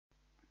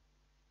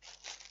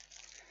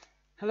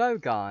Hello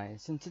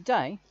guys, and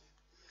today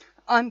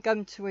I'm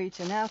going to eat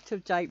an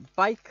out-of-date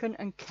bacon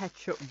and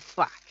ketchup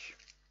batch.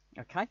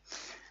 Okay,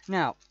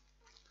 now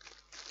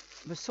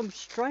for some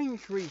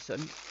strange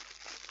reason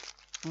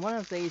one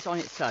of these on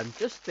its own,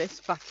 just this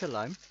batch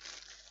alone,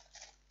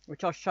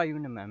 which I'll show you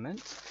in a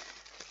moment,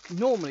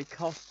 normally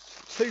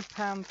costs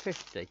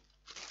 £2.50.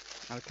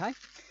 Okay,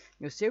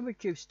 you'll see a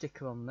reduced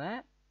sticker on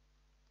there,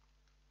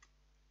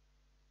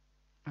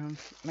 and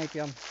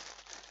maybe I'm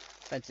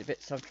bent a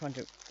bit, so I'm trying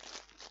to.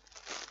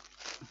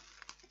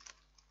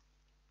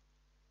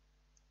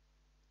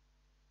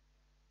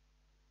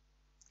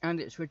 And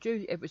it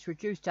was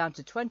reduced down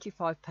to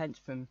 25p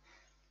from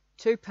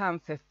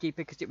 £2.50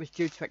 because it was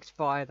due to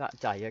expire that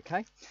day.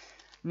 Okay,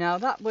 now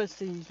that was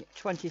the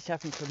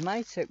 27th of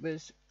May, so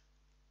it's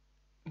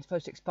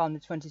supposed to expire on the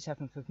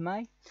 27th of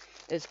May.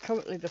 It's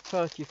currently the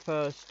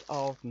 31st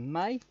of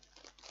May.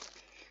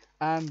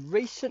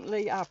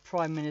 Recently our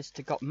Prime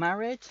Minister got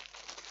married.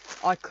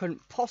 I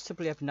couldn't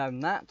possibly have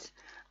known that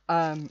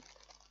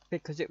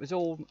because it was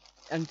all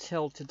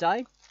until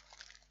today.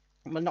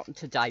 Well, not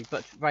today,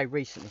 but very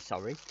recently,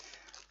 sorry,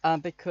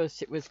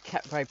 because it was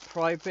kept very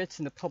private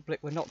and the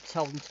public were not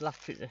told until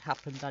after it had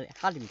happened that it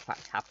had in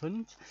fact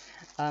happened,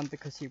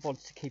 because he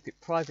wanted to keep it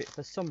private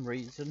for some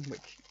reason,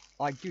 which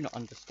I do not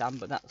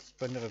understand, but that's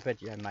for another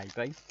video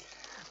maybe.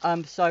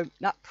 So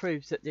that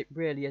proves that it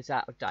really is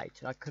out of date.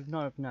 I could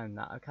not have known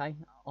that, okay,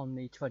 on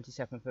the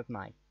 27th of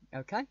May,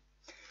 okay?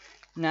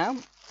 Now,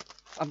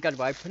 I'm going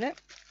to open it,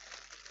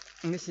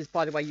 and this is,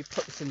 by the way, you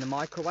put this in the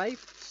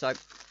microwave, so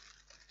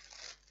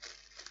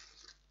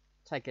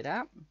take it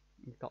out.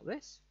 You've got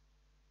this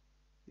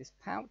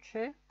pouch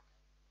here,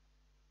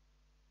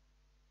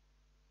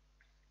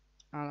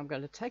 and I'm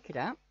going to take it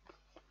out,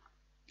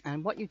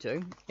 and what you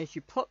do is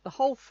you put the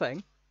whole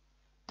thing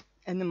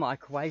in the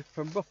microwave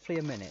for roughly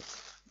a minute.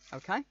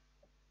 Okay,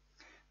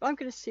 but I'm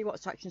going to see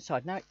what's actually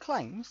inside. Now it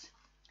claims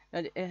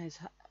that it is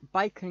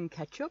bacon and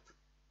ketchup.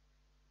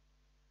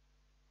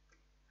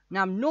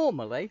 Now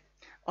normally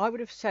I would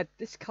have said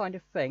this kind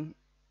of thing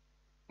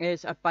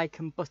is a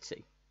bacon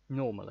butty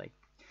normally,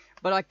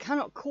 but I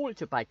cannot call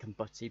it a bacon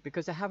butty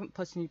because I haven't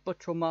put any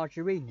butter or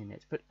margarine in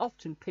it. But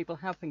often people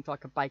have things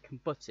like a bacon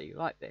butty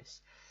like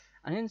this,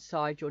 and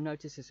inside you'll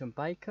notice there's some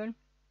bacon,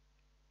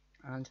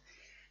 and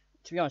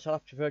to be honest I'll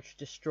have to virtually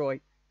destroy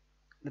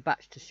the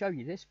batch to show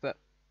you this, but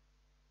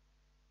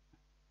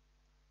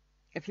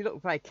if you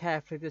look very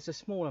carefully there's a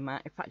small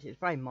amount, in fact it's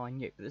very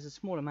minute, but there's a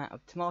small amount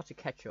of tomato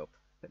ketchup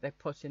that they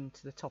put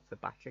into the top of the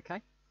batch.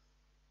 Okay,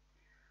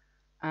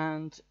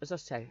 and as I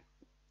say,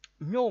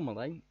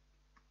 normally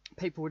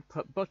people would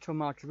put butter or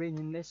margarine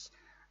in this,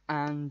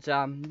 and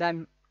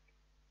then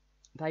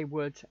they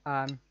would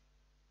and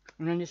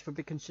then this would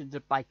be considered a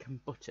bacon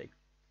butty,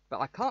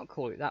 but I can't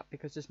call it that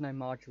because there's no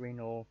margarine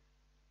or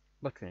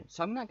butter in it.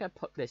 So I'm not going to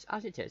put this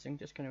as it is. I'm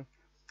just going to,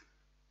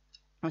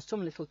 there's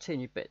some little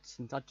teeny bits,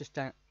 and I just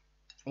don't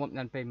want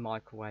them to be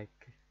microwave.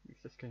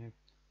 It's just going to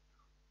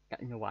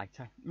get in the way.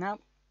 So now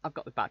I've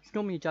got the batch.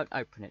 Normally you don't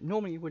open it.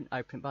 Normally you wouldn't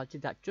open it, but I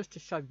did that just to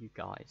show you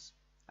guys.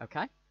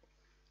 Okay,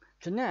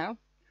 so now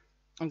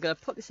I'm going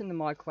to put this in the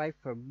microwave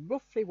for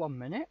roughly 1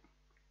 minute,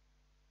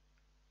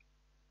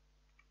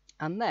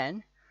 and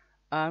then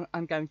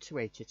I'm going to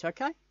eat it.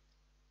 Okay,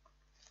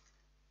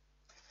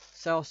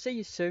 so I'll see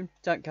you soon.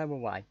 Don't go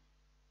away.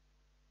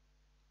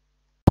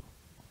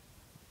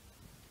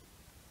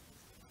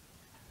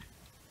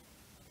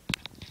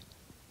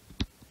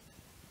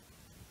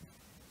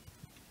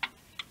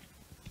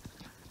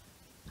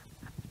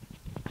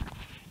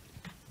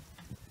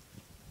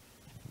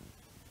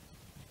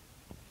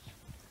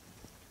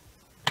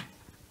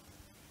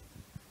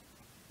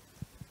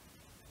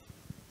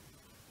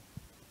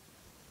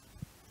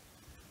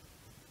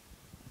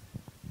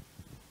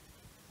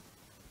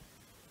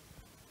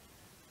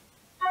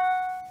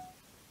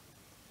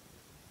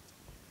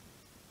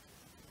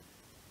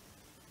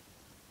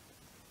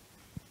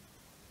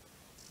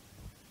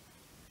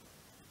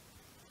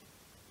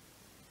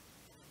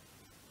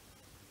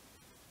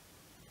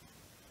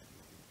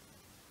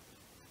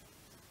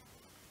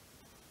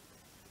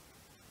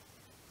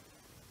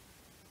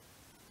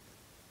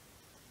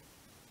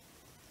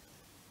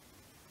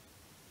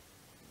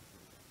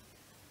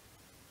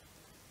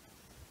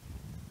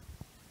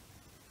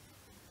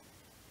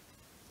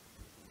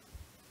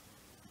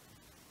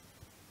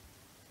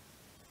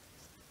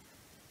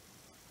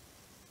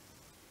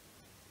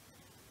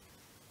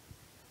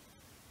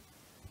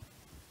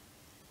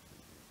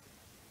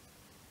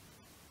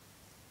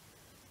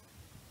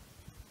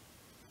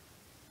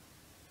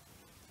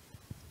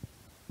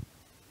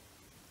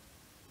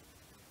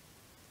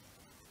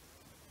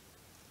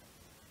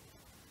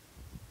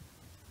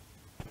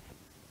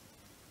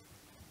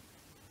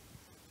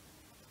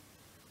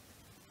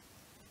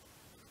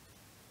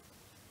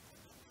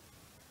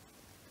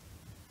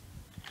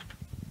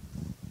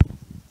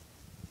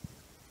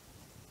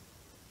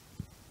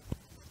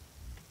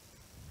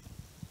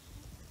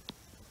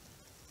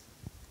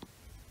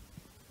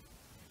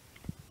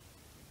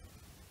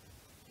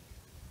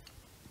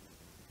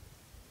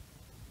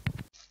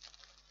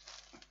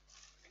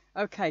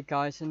 Okay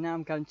guys, and now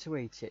I'm going to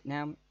eat it.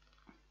 Now,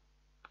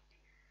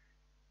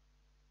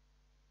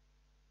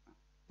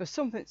 for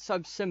something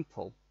so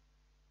simple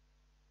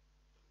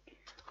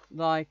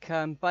like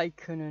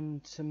bacon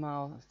and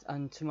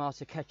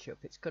tomato ketchup,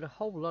 it's got a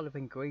whole lot of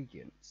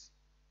ingredients.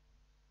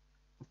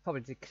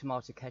 Probably the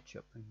tomato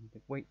ketchup and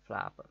the wheat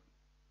flour,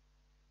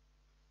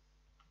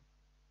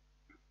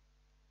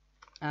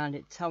 and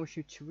it tells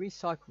you to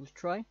recycle the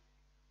tray,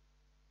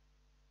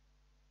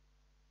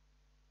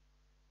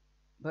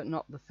 but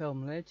not the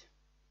film lid.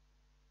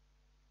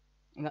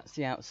 And that's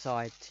the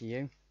outside to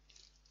you,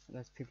 for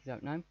those people who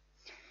don't know.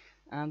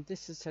 And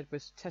this is said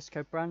was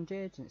Tesco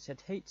branded, and it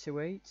said heat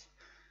to eat,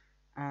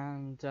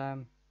 and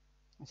it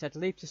said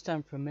leave to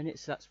stand for a minute,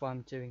 so that's why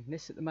I'm doing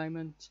this at the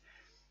moment.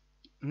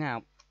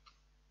 Now,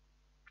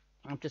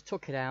 I've just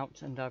took it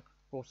out and I've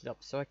brought it up,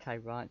 so okay,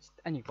 right.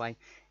 Anyway,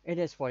 it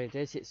is what it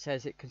is. It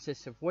says it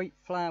consists of wheat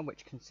flour,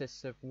 which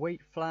consists of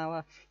wheat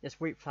flour. Yes,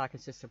 wheat flour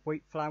consists of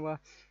wheat flour,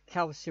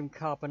 calcium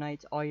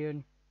carbonate,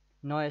 iron,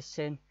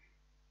 niacin,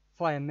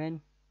 thiamine,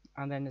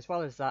 and then as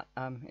well as that,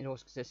 it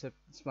also consists of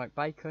smoked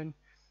bacon,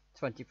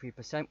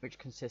 23%, which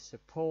consists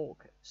of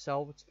pork,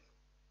 salt,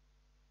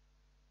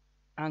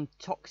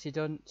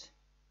 antioxidant,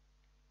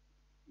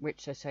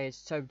 which they say is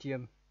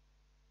sodium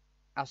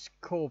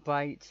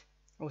ascorbate,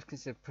 also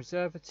consists of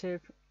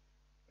preservative,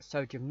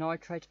 sodium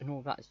nitrate, and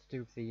all that is to do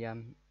with the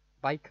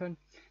bacon. And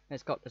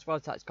it's got, as well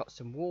as that, it's got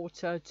some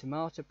water,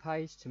 tomato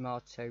paste,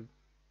 tomato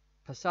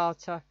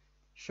passata,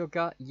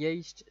 sugar,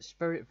 yeast,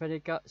 spirit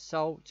vinegar,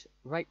 salt,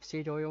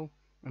 rapeseed oil,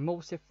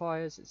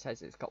 emulsifiers. It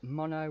says it's got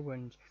mono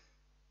and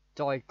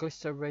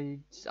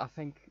diglycerides, I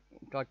think,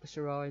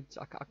 diglycerides,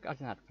 I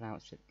don't know how to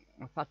pronounce it,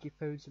 fatty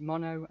foods,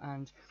 mono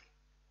and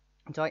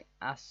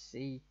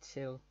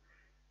diacetyl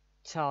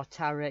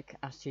tartaric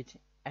acid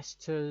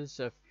esters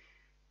of,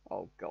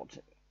 oh god,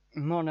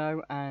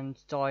 mono and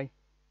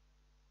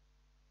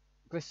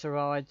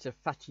diglycerides of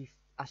fatty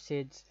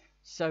acids,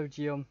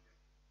 sodium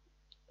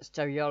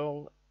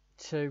stearyl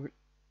to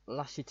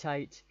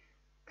lacetate,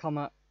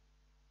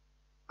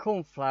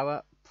 corn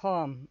flour,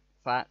 palm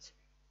fat,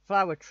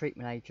 flour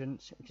treatment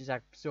agent, which is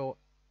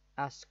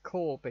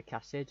ascorbic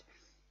acid,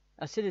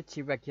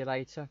 acidity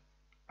regulator,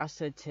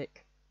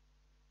 acetic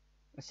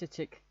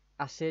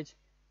acid,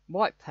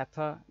 white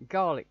pepper,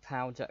 garlic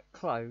powder,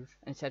 clove,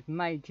 and it said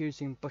made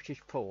using British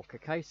pork.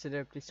 Okay, so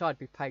they've decided to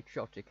be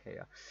patriotic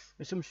here.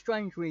 For some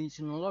strange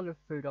reason, a lot of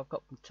food I've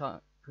got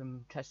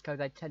from Tesco,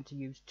 they tend to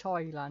use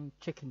Thailand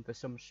chicken for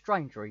some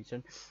strange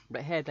reason,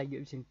 but here they're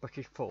using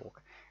British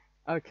pork.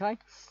 Okay,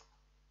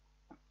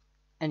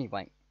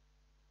 anyway,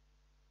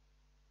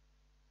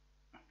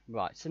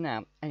 right, so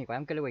now, anyway,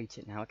 I'm going to eat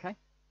it now, okay?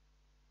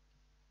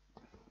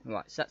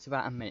 Right, so that's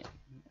about a minute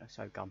or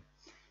so gone.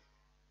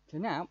 So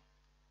now,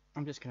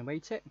 I'm just going to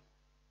eat it.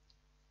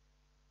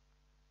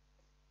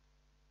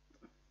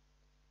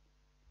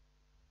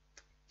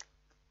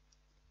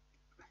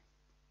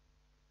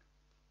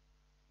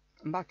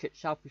 The back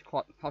itself is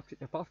quite hot at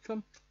the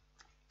bottom,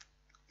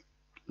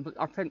 but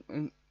I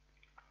think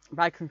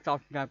bacon's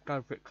starting to go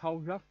a bit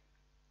colder.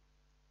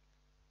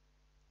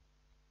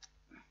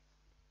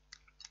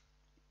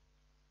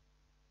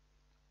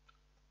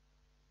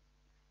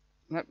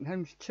 It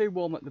seems too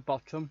warm at the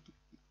bottom,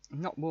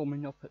 not warm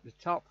enough at the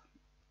top,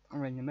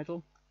 or in the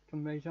middle for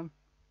some reason.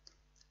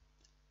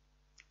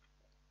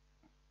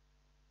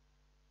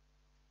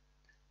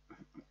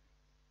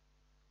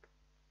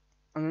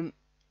 And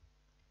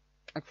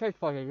I tell you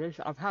what it is,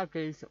 I've had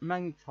these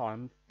many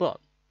times, but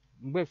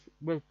with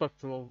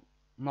butter or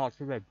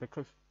margarine,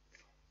 because,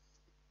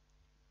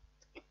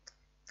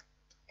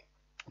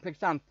 for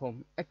example,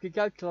 if you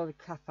go to a lot of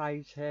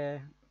cafes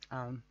here,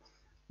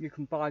 you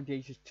can buy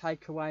these as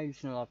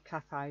takeaways in a lot of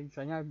cafes.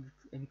 I know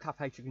in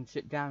cafes you can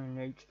sit down and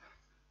eat,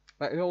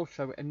 but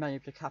also in many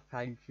of the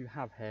cafes you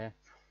have here,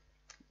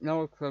 you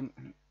also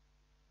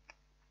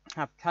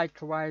have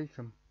takeaways,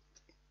 and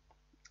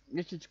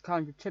this is the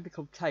kind of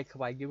typical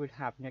takeaway you would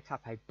have in a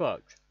cafe,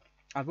 but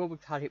I've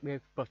always had it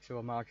with butter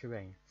or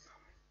margarine.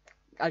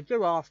 I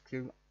do ask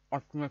you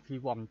often if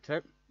you want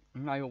it,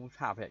 and I always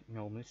have it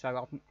normally,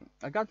 so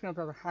I don't think I've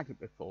ever had it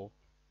before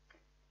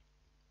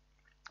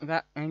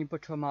without any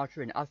butter or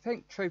margarine. I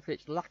think truthfully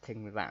it's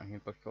lacking without any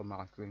butter or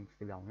margarine,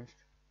 to be honest.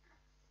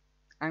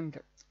 And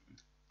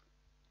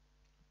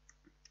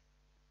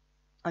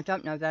I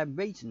don't know their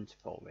reasons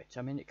for it.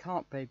 I mean, it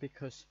can't be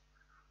because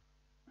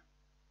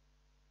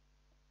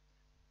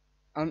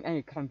on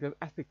any kind of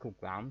ethical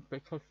grounds,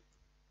 because,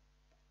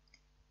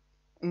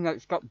 you know,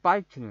 it's got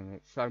bacon in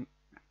it, so,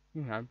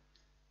 you know,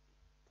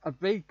 a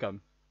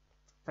vegan,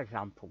 for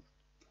example,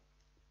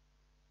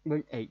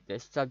 wouldn't eat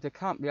this, so they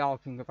can't be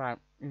arguing about,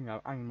 you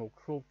know, animal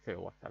cruelty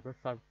or whatever,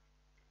 so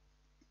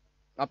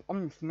I've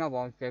honestly no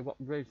idea what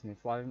the reason is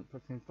why I didn't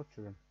put any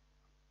butter in.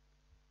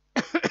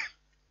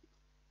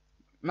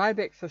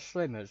 Maybe it's for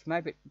slimmers,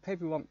 maybe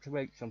people want to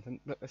eat something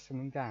that they're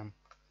slimming down.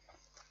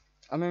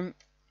 I mean,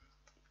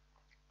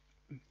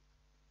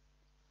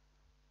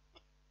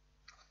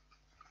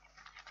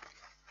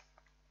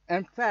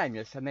 in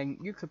fairness, I mean,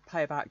 you could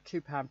pay about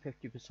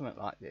 £2.50 for something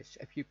like this.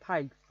 If you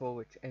paid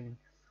for it in,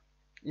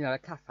 you know, a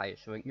cafe or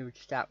something, you were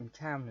just out in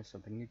town or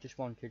something, you just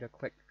wanted a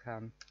quick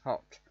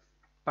hot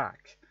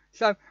batch.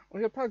 So,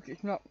 I suppose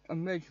it's not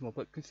unreasonable,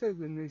 but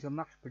considering these are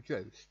mass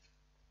produced,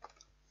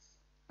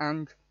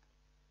 and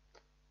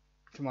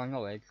to my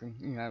knowledge, and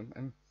you know,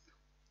 and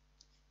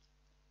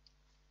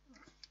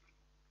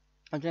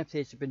I don't know if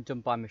these have been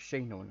done by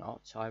machine or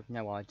not, I have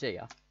no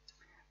idea.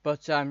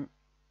 But you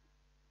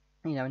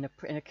know,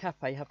 in a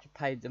cafe, you have to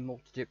pay them all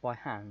to do it by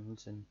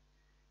hand, and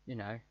you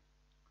know,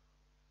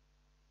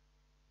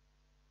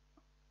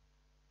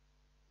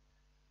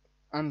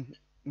 and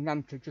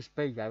them to just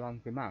be there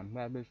on demand.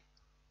 Whereas,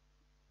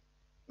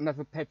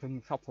 whether pay from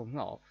the shop or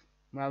not,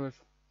 whereas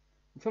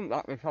something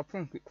like this, I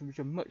think it could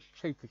be much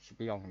cheaper, to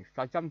be honest.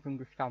 I don't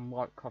understand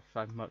why it costs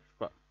so much,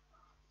 but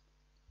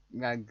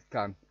there you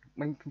go.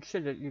 When you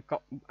consider you've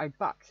got a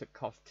batch that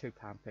costs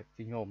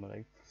 £2.50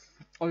 normally,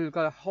 or you've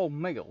got a whole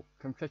meal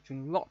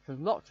consisting lots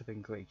and lots of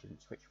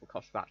ingredients which will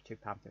cost about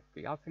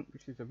 £2.50, I think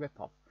this is a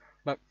rip-off.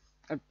 But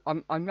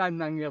I know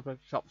many other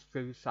shops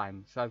do the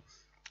same, so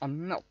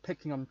I'm not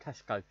picking on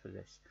Tesco for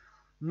this.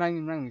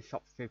 Many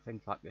shops do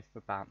things like this for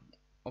about,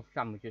 or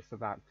sandwiches for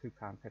about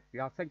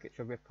 £2.50. I think it's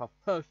a rip-off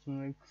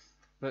personally,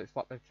 but it's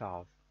what they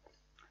charge.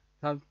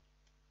 So,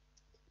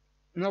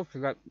 and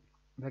also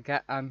they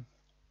get and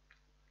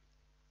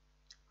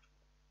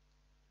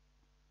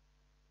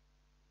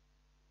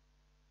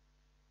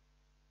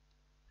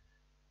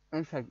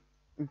so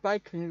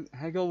bacon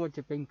had already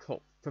been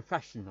cooked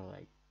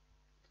professionally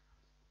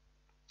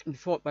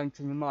before it went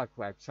in the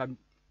microwave, so the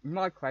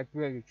microwave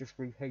really just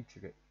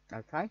reheated it,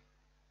 okay?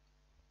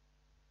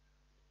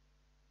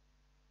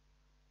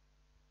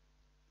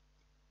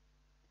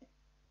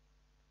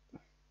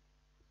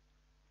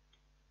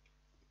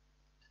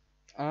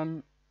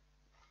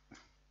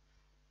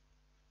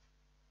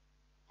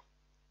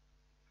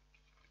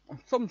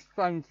 Some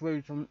strange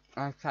reason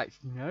I say it's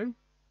new.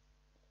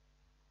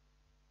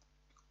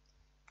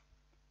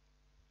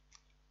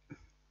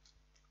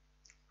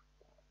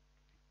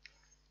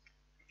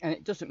 And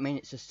it doesn't mean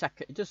it's a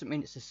second. It doesn't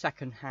mean it's a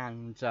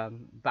second-hand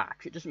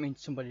batch. It doesn't mean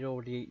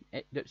somebody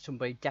that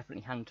somebody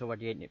definitely hadn't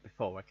already eaten it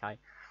before. Okay,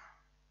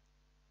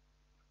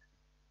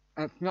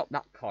 and it's not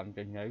that kind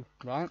of new,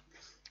 right?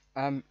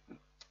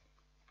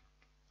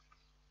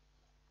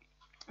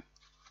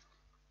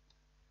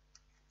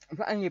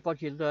 For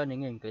anybody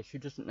learning English who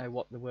doesn't know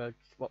what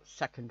what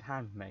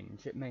second-hand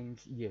means, it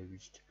means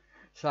used.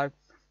 So,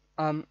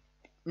 you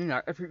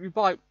know, if you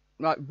buy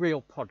like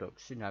real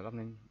products, you know, I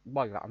mean,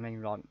 by that I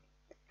mean like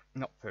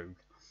not food.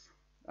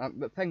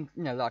 But things,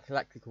 you know, like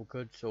electrical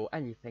goods or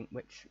anything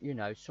which, you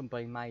know,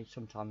 somebody may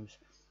sometimes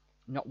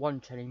not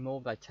want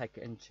anymore, they take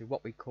it into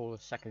what we call a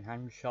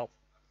second-hand shop.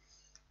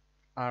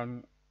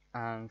 And,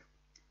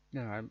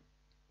 you know,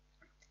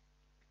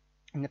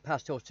 in the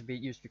past it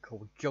used to be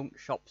called junk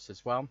shops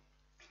as well.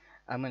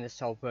 And when they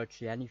sold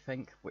virtually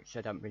anything, which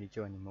they don't really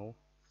do anymore.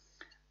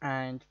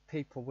 And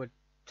people would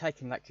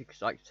take electric,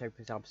 like, so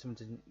for example, someone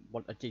didn't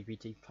want a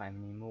DVD player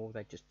anymore,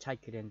 they just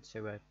take it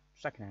into a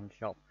second-hand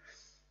shop.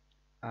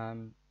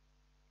 And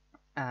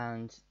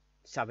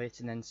sell it,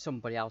 and then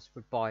somebody else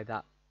would buy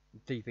that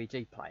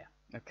DVD player,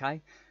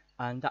 okay?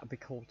 And that would be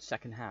called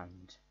second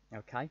hand,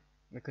 okay?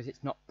 Because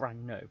it's not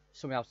brand new.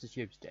 Someone else has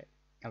used it,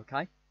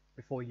 okay?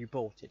 Before you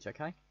bought it,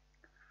 okay?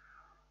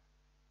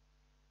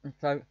 And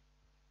so,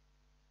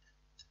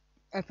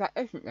 if that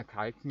isn't the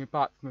case, and you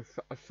buy it from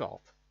a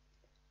shop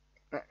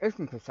that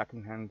isn't a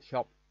second hand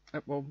shop,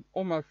 it will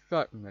almost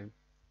certainly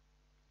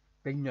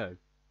be new.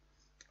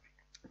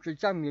 So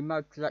generally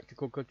most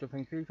electrical goods are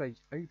things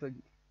either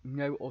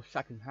new or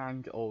second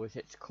hand, or as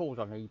it's called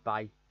on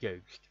eBay,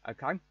 used,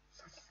 okay?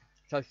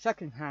 So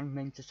second hand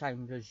means the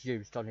same as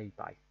used on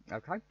eBay,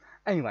 okay?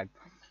 Anyway,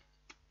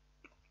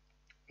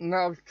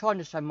 now I was trying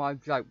to say my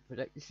joke, but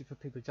this is for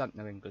people who don't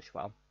know English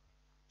well.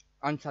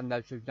 I understand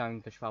those who know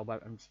English well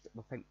won't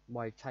think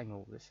why you're saying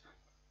all this.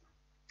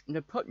 And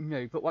they put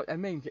new, but what they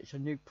mean is it's a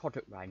new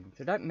product range.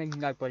 They don't mean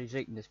nobody's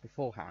eaten this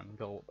beforehand,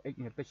 or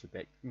eaten a bit of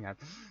it, you know.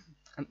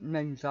 It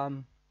means,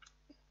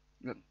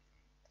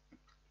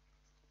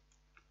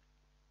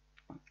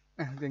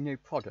 the new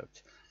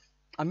product.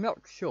 I'm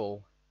not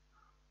sure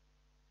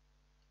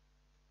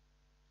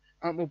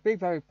it will be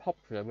very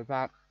popular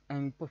without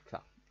any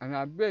butter, and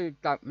I really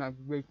don't know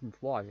the reasons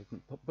why they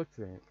didn't put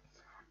butter in it.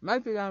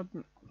 Maybe they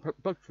didn't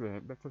put butter in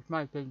it because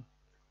maybe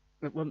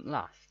it wouldn't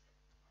last.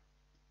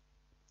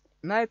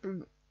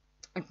 Maybe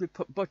if we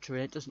put butter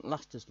in it doesn't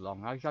last as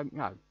long, I don't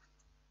know,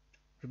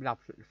 to be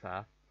absolutely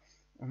fair,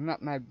 and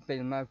that may be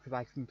the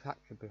motivation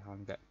factor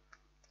behind it.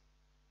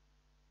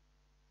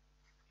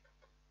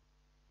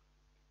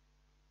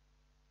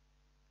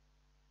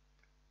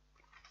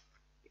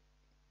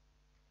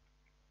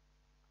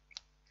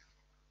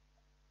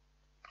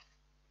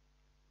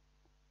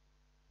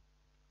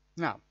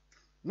 Now,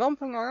 one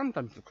thing I am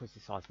going to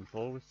criticise them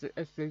for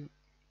is the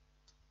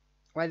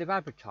way they've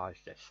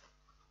advertised this.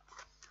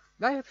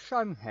 They have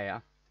shown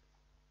here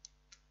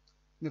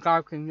the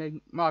guy in the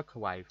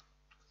microwave,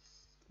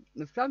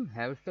 The phone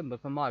here is similar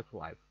to a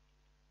microwave.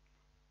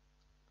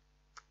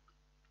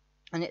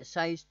 And it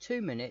says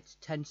 2 minutes,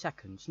 10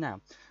 seconds.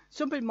 Now,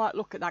 somebody might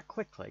look at that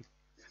quickly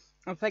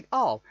and think,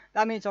 oh,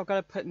 that means I've got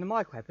to put it in the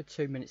microwave for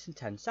 2 minutes and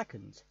 10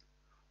 seconds.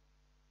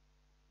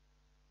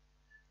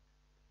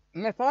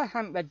 And if I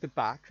hadn't read the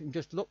back and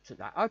just looked at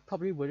that, I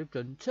probably would have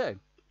done too.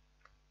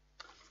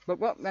 But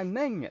what they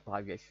mean it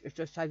by this is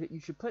to say that you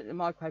should put it in the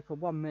microwave for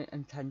 1 minute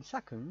and 10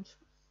 seconds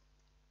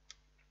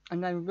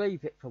and then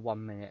leave it for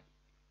 1 minute,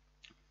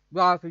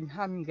 rather than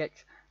having it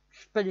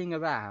spinning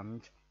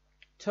around,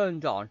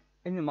 turned on,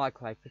 in the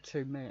microwave for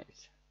 2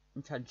 minutes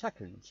and 10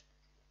 seconds.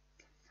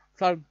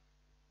 So,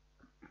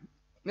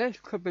 this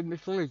could be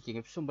misleading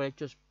if somebody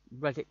just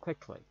read it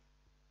quickly.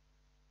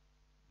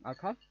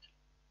 Okay?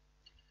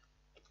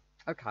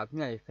 Okay, I've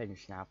nearly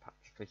finished now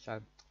practically,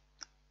 so.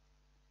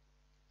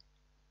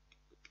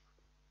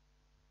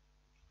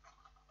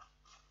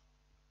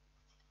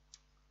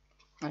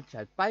 I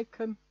said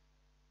bacon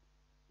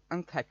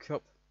and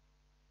ketchup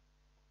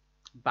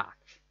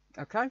batch.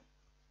 Okay?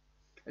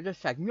 As I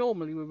said,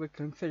 normally we would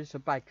consider this a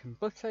bacon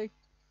butty,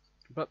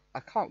 but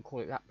I can't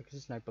call it that because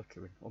there's no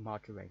butter in, or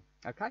margarine.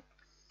 Okay?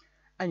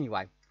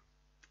 Anyway,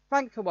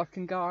 thanks for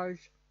watching, guys.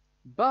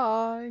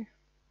 Bye!